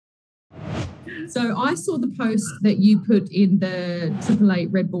So I saw the post that you put in the Triple Eight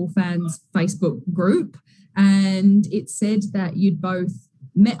Red Bull fans Facebook group, and it said that you'd both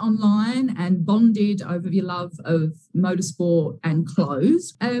met online and bonded over your love of motorsport and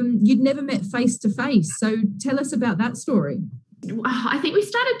clothes. You'd never met face to face. So tell us about that story. I think we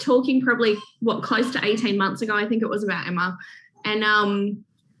started talking probably, close to 18 months ago. I think it was about Emma. And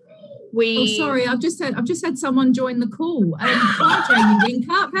Oh, sorry, I've just had someone join the call. Hi, Jamie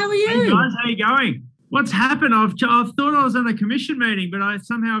Whincup. How are you? Hey guys, how you going? What's happened? I thought I was in a commission meeting, but I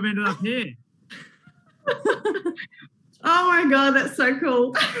somehow have ended up here. Oh my God, that's so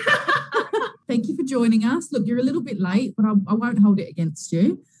cool. Thank you for joining us. Look, you're a little bit late, but I won't hold it against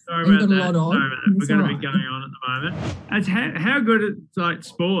you. Sorry about that. We've got a bit going on at the moment. It's how good it's like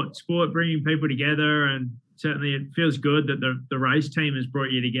sport bringing people together, and certainly it feels good that the race team has brought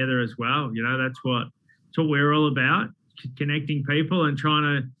you together as well. You know, that's what we're all about, connecting people and trying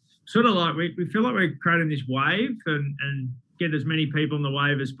to sort of like, we feel like we're creating this wave and get as many people in the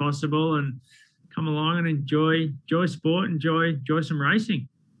wave as possible and come along and enjoy sport, enjoy some racing.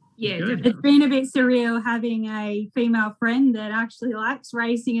 Yeah, it's been a bit surreal having a female friend that actually likes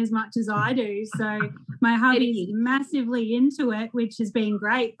racing as much as I do. So my hubby's massively into it, which has been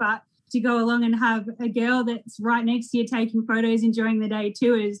great. But to go along and have a girl that's right next to you taking photos, enjoying the day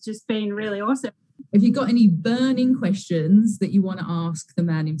too, has just been really awesome. Have you got any burning questions that you want to ask the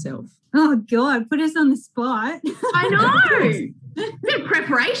man himself? Oh, God, put us on the spot. I know. A bit of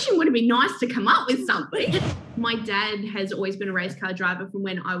preparation would have been nice to come up with something. My dad has always been a race car driver from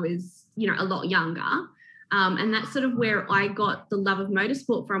when I was, a lot younger. And that's sort of where I got the love of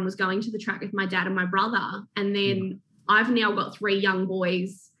motorsport from, was going to the track with my dad and my brother. And then I've now got 3 young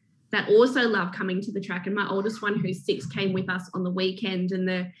boys that also love coming to the track. And my oldest one, who's 6, came with us on the weekend. And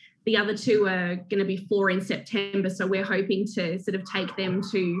the other 2 are going to be 4 in September. So we're hoping to sort of take them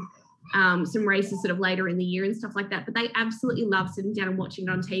to some races sort of later in the year and stuff like that. But they absolutely love sitting down and watching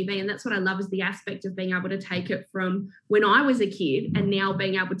it on TV. And that's what I love, is the aspect of being able to take it from when I was a kid and now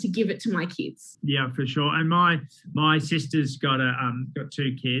being able to give it to my kids. Yeah, for sure. And my sister's got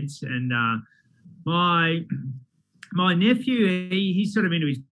 2 kids, and my nephew, he's sort of into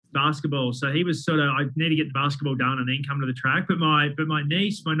his basketball, so he was sort of, I need to get the basketball done and then come to the track. But my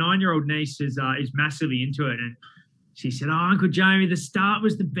niece, my 9-year-old niece, is massively into it, and she said, "Oh, Uncle Jamie, the start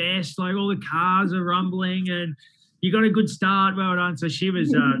was the best. Like, all the cars are rumbling, and you got a good start. Well done." So she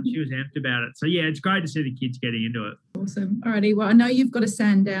was amped about it. So yeah, it's great to see the kids getting into it. Awesome. Alrighty. Well, I know you've got a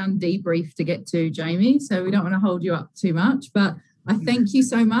Sandown debrief to get to, Jamie, so we don't want to hold you up too much. But I thank you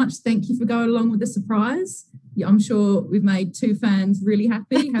so much. Thank you for going along with the surprise. Yeah, I'm sure we've made 2 fans really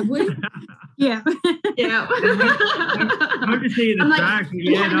happy, have we? Yeah. Yeah. Hope to see you at the track.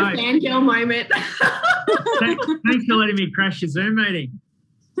 Yeah, no. Fangirl moment. Thanks for letting me crash your Zoom meeting.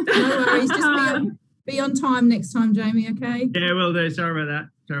 No worries. Just be on time next time, Jamie, okay? Yeah, will do. Sorry about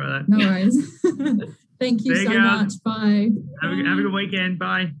that. No worries. Thank you so much. Bye. Have a good weekend.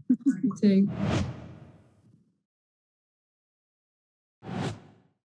 Bye. You too.